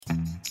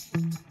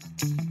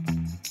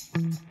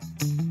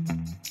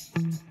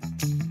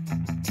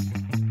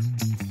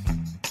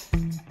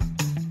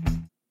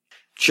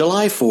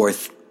July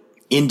 4th,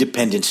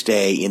 Independence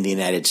Day in the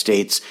United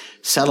States,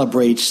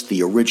 celebrates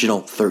the original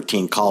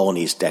 13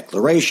 colonies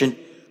declaration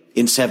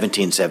in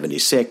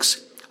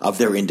 1776 of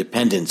their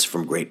independence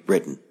from Great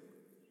Britain.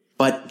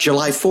 But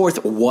July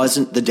 4th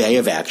wasn't the day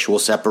of actual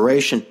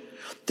separation.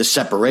 The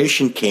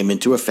separation came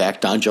into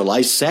effect on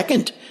July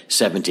 2nd,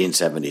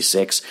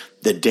 1776,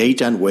 the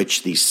date on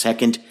which the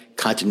Second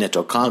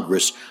Continental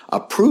Congress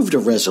approved a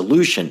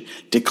resolution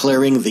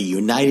declaring the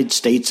United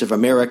States of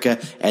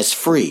America as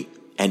free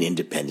and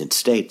independent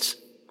states.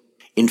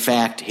 In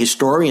fact,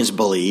 historians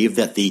believe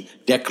that the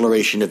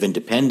Declaration of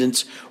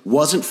Independence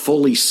wasn't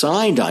fully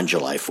signed on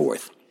July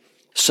 4th.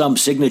 Some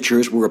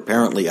signatures were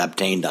apparently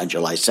obtained on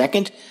July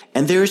 2nd,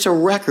 and there's a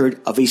record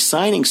of a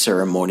signing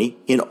ceremony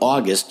in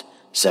August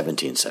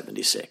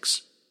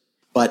 1776.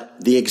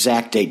 But the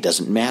exact date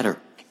doesn't matter.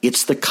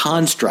 It's the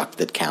construct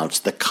that counts,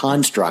 the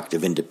construct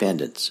of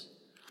independence.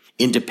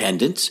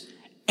 Independence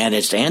and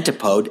its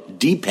antipode,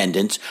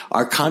 dependence,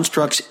 are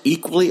constructs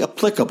equally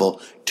applicable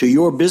to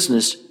your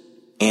business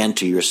and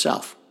to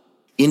yourself.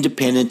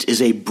 Independence is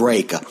a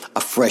break,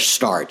 a fresh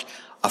start.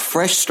 A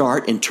fresh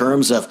start in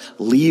terms of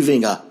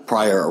leaving a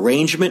prior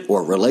arrangement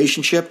or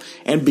relationship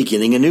and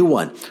beginning a new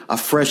one. A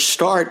fresh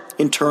start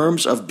in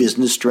terms of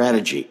business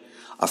strategy.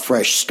 A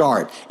fresh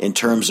start in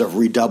terms of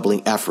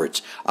redoubling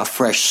efforts. A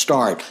fresh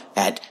start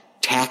at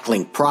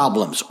tackling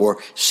problems or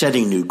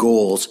setting new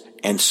goals,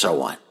 and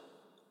so on.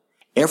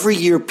 Every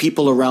year,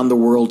 people around the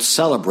world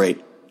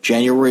celebrate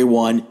January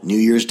 1, New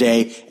Year's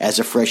Day, as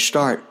a fresh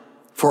start.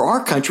 For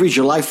our country,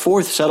 July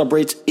 4th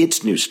celebrates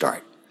its new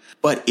start.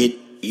 But it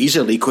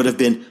easily could have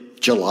been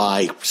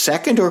July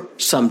 2nd or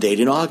some date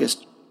in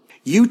August.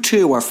 You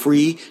too are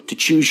free to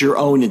choose your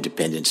own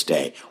Independence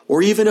Day,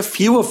 or even a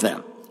few of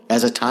them,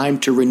 as a time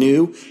to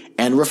renew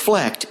and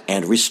reflect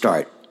and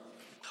restart.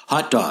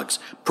 Hot dogs,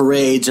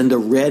 parades, and the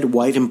red,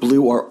 white, and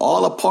blue are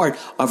all a part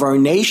of our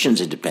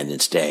nation's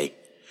Independence Day.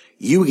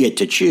 You get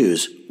to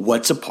choose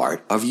what's a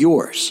part of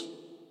yours.